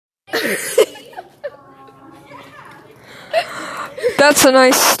That's a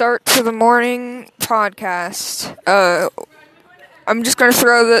nice start to the morning podcast. I'm just gonna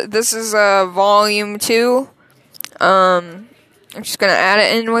throw this is volume 2. I'm just gonna add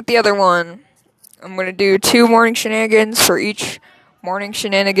it in with the other one. I'm gonna do 2 morning shenanigans for each morning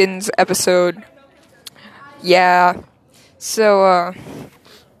shenanigans episode. Yeah. So,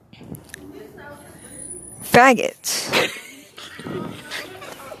 faggots.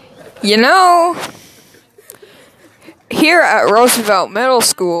 You know, here at Roosevelt Middle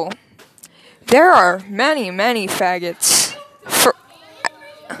School, there are many, many faggots.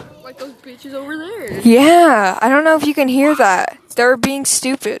 Like those bitches over there. Yeah, I don't know if you can hear that. They're being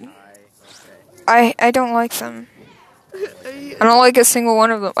stupid. I don't like them. I don't like a single one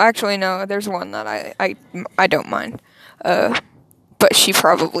of them. Actually, no, there's one that I don't mind. But she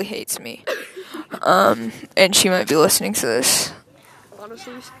probably hates me. And she might be listening to this.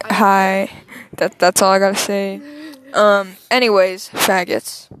 Honestly, Hi. That's all I gotta say. Anyways,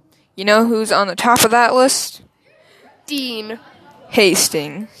 faggots. You know who's on the top of that list? Dean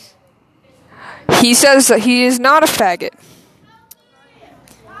Hastings. He says that he is not a faggot.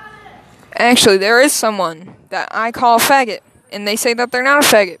 Actually, there is someone that I call a faggot, and they say that they're not a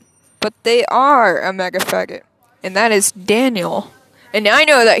faggot, but they are a mega faggot, and that is Daniel. And I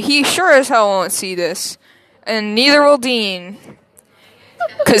know that he sure as hell won't see this, and neither will Dean,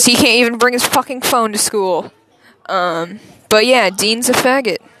 because he can't even bring his fucking phone to school. But yeah, Dean's a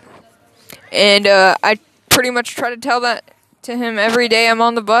faggot. And I pretty much try to tell that to him every day I'm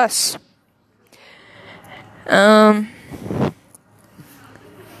on the bus.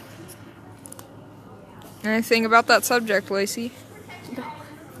 Anything about that subject, Lacey?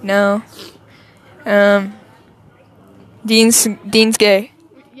 No. Dean's gay.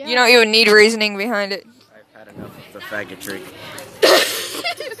 Yeah. You don't even need reasoning behind it. I've had enough of the faggotry.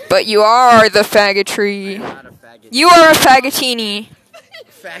 But you are the faggotry. I'm not a faggot. You are a faggotini.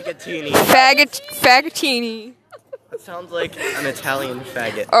 Faggotini. Faggotini. That sounds like an Italian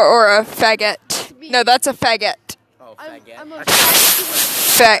faggot. Or a faggot. No, that's a faggot. Oh, faggot. I'm a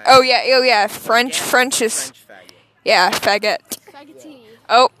Oh yeah. French is. French faggot. Yeah, faggot. faggotini.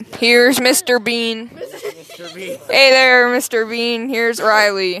 Oh, here's Mr. Bean. Mr. B. Hey there, Mr. Bean. Here's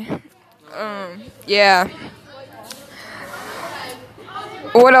Riley. Yeah.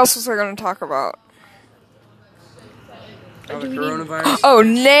 What else was I going to talk about? Oh, the coronavirus. Oh,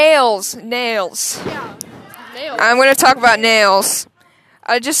 nails. Yeah. Nails. I'm going to talk about nails.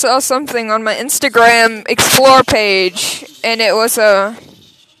 I just saw something on my Instagram Explore page, and it was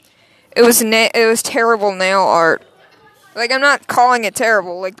terrible nail art. Like, I'm not calling it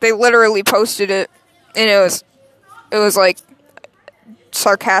terrible. Like, they literally posted it, and it was like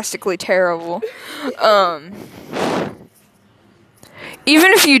sarcastically terrible.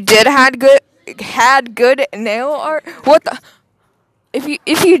 Even if you did had good nail art, what the?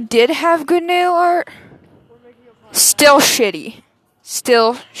 If you did have good nail art, still shitty.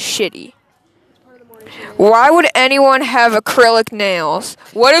 Why would anyone have acrylic nails?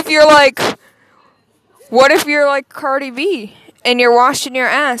 What if you're like Cardi B and you're washing your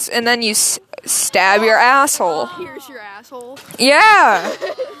ass and then you stab your asshole? Pierce your asshole. Yeah.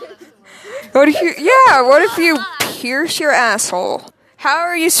 What if you pierce your asshole? How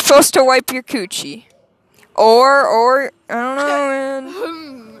are you supposed to wipe your coochie? Or I don't know, man.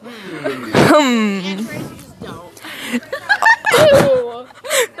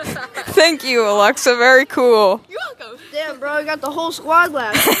 Thank you, Alexa. Very cool. You're welcome. Damn, bro, I got the whole squad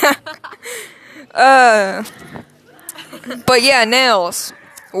laughing. But yeah, nails.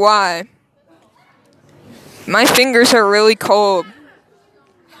 Why? My fingers are really cold.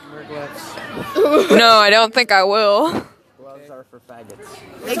 Wear gloves. No, I don't think I will. Gloves are for faggots.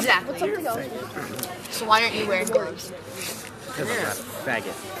 Exactly. So why aren't you wearing gloves? Because I'm not a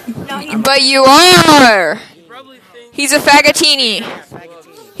faggot. But you are. He's a faggotini.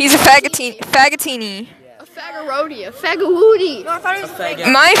 He's a faggotini. A faggaroti, a faggawoody. No, I thought it was A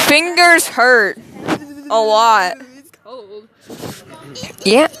faggot. My fingers hurt a lot. It's cold.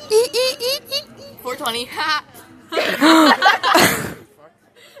 Yeah. 420.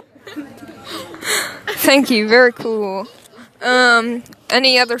 Thank you. Very cool.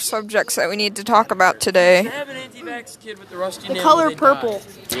 Any other subjects that we need to talk about today? I have an anti-vax kid with the rusty The nail color when they purple.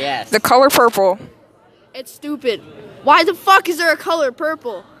 die. Yes. The color purple. It's stupid. Why the fuck is there a color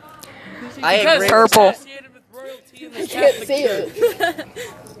purple? I Because agree. it's Purple. associated with royalty and the Catholic Church.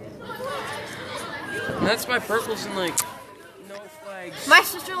 And that's why purple's in like no flags. My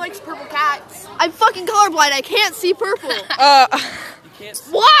sister likes purple cats. I'm fucking colorblind. I can't see purple. You can't.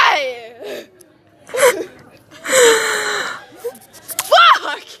 Why?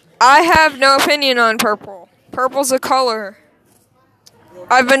 Fuck! I have no opinion on purple. Purple's a color.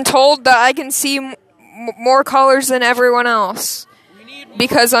 I've been told that I can see more colors than everyone else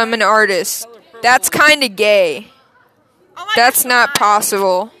because I'm an artist. That's kind of gay. That's not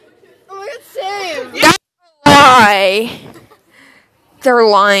possible. Oh my god, same. That's a lie. They're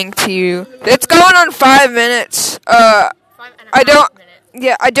lying to you. It's going on 5 minutes. I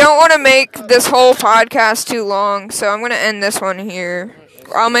don't want to make this whole podcast too long, so I'm going to end this one here.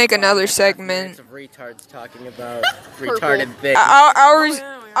 I'll make another segment. Of retards talking about retarded things.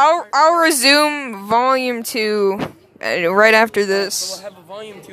 I'll resume volume 2 right after this. We'll have a volume 2.